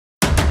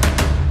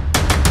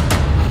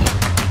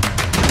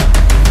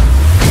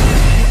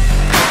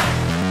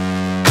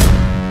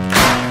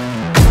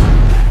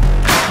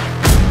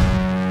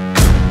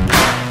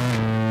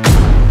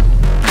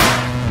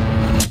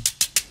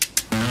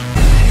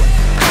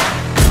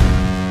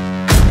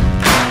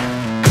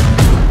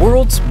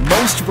world's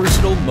most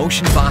versatile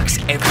motion box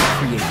ever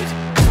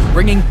created,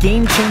 bringing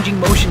game-changing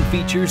motion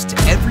features to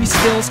every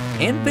stills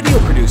and video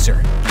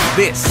producer.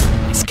 This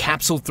is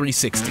CAPSULE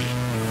 360.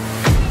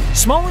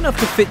 Small enough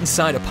to fit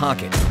inside a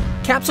pocket,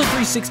 CAPSULE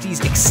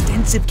 360's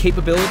extensive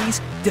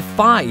capabilities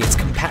defy its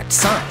compact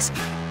size.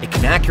 It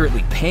can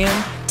accurately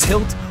pan,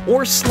 tilt,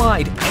 or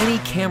slide any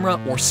camera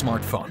or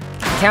smartphone.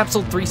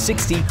 CAPSULE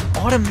 360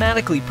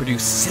 automatically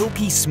produces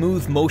silky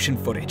smooth motion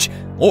footage,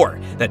 or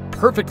that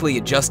perfectly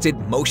adjusted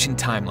motion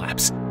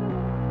time-lapse.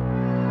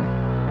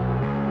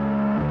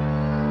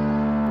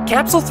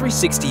 CAPSULE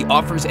 360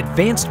 offers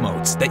advanced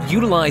modes that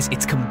utilize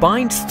its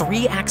combined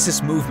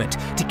 3-axis movement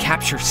to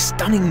capture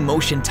stunning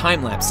motion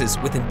time-lapses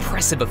with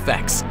impressive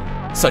effects,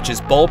 such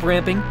as bulb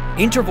ramping,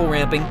 interval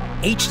ramping,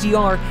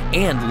 HDR,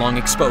 and long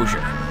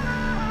exposure.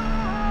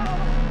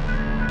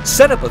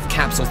 Setup of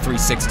CAPSULE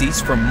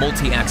 360s for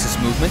multi-axis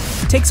movement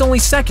takes only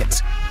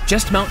seconds.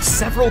 Just mount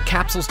several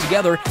capsules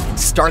together and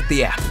start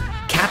the app.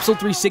 CAPSULE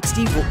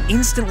 360 will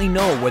instantly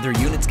know whether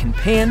units can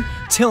pan,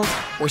 tilt,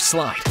 or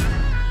slide.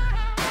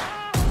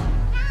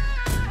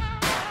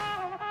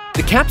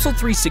 The CAPSULE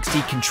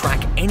 360 can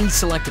track any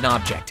selected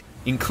object,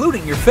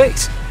 including your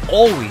face,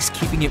 always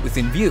keeping it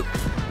within view.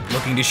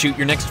 Looking to shoot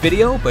your next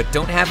video but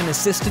don't have an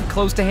assistant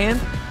close to hand?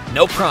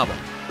 No problem.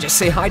 Just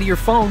say hi to your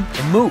phone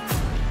and move.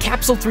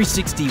 CAPSULE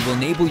 360 will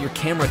enable your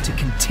camera to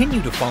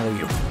continue to follow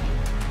you.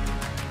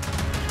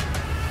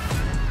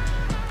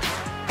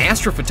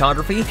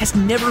 Astrophotography has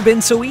never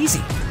been so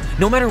easy.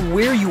 No matter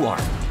where you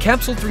are,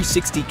 CAPSULE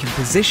 360 can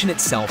position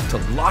itself to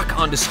lock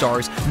onto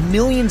stars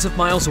millions of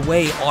miles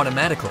away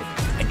automatically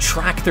and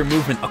track their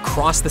movement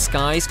across the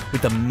skies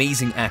with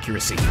amazing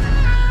accuracy.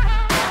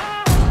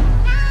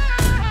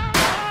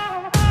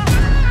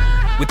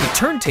 With the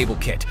turntable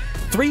kit,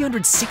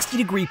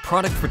 360-degree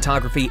product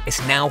photography is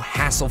now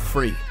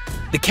hassle-free.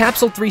 The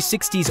CAPSULE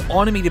 360's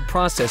automated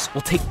process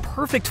will take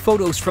perfect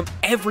photos from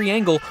every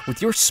angle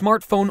with your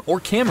smartphone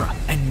or camera,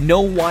 and no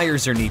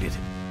wires are needed.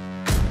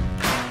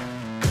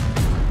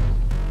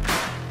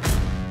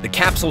 The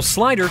CAPSULE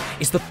slider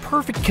is the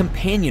perfect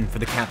companion for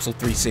the CAPSULE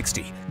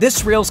 360.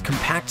 This rail's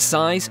compact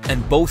size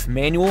and both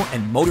manual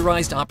and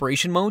motorized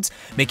operation modes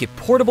make it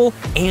portable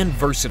and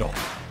versatile.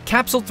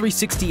 CAPSULE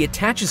 360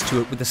 attaches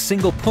to it with a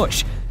single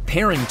push,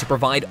 pairing to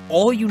provide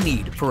all you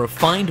need for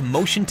refined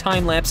motion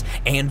time-lapse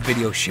and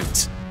video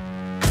shoots.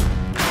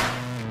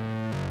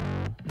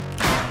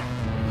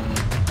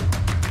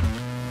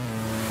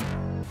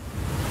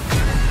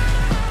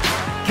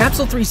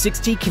 CAPSULE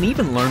 360 can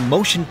even learn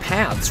motion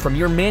paths from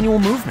your manual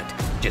movement.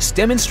 Just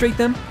demonstrate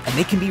them, and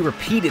they can be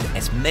repeated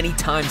as many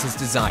times as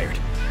desired.